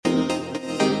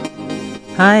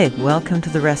Hi, welcome to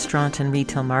the Restaurant and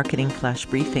Retail Marketing Flash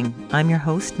Briefing. I'm your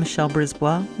host, Michelle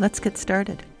Brisbois. Let's get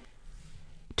started.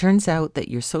 Turns out that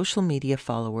your social media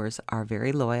followers are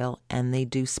very loyal and they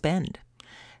do spend.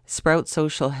 Sprout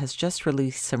Social has just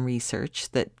released some research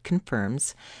that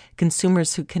confirms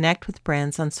consumers who connect with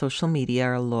brands on social media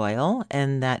are loyal,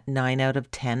 and that 9 out of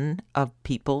 10 of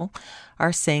people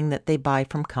are saying that they buy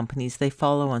from companies they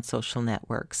follow on social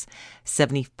networks.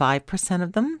 75%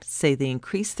 of them say they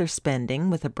increase their spending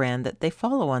with a brand that they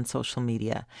follow on social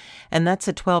media, and that's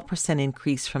a 12%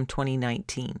 increase from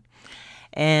 2019.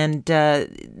 And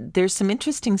there's some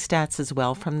interesting stats as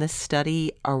well from this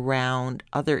study around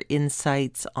other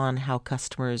insights on how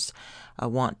customers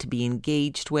want to be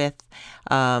engaged with.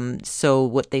 So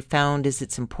what they found is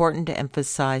it's important to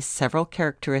emphasize several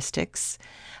characteristics.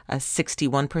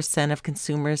 61% of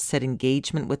consumers said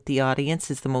engagement with the audience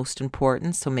is the most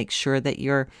important, so make sure that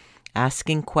you're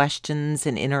asking questions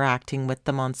and interacting with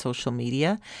them on social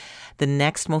media. The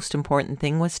next most important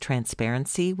thing was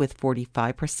transparency, with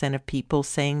 45% of people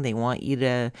saying they want you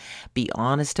to be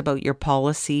honest about your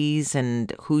policies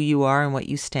and who you are and what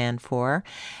you stand for.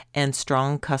 And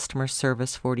strong customer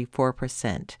service,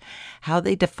 44%. How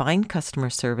they define customer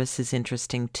service is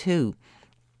interesting too.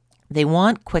 They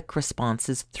want quick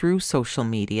responses through social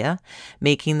media,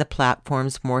 making the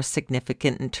platforms more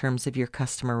significant in terms of your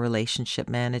customer relationship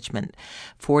management.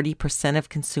 40% of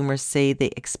consumers say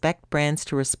they expect brands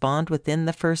to respond within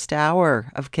the first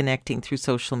hour of connecting through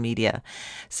social media.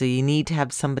 So you need to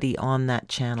have somebody on that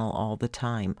channel all the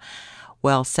time.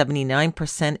 While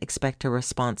 79% expect a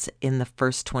response in the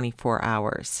first 24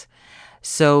 hours.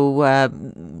 So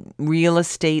real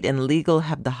estate and legal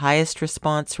have the highest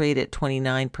response rate at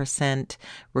 29%.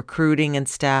 Recruiting and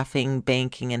staffing,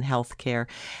 banking and healthcare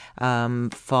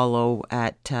follow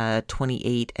at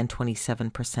 28 and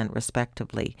 27%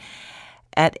 respectively.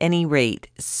 At any rate,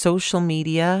 social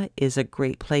media is a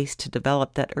great place to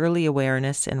develop that early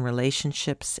awareness and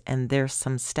relationships, and there's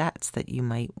some stats that you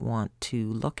might want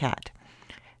to look at.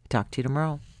 Talk to you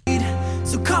tomorrow.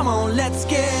 So come on, let's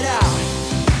get out.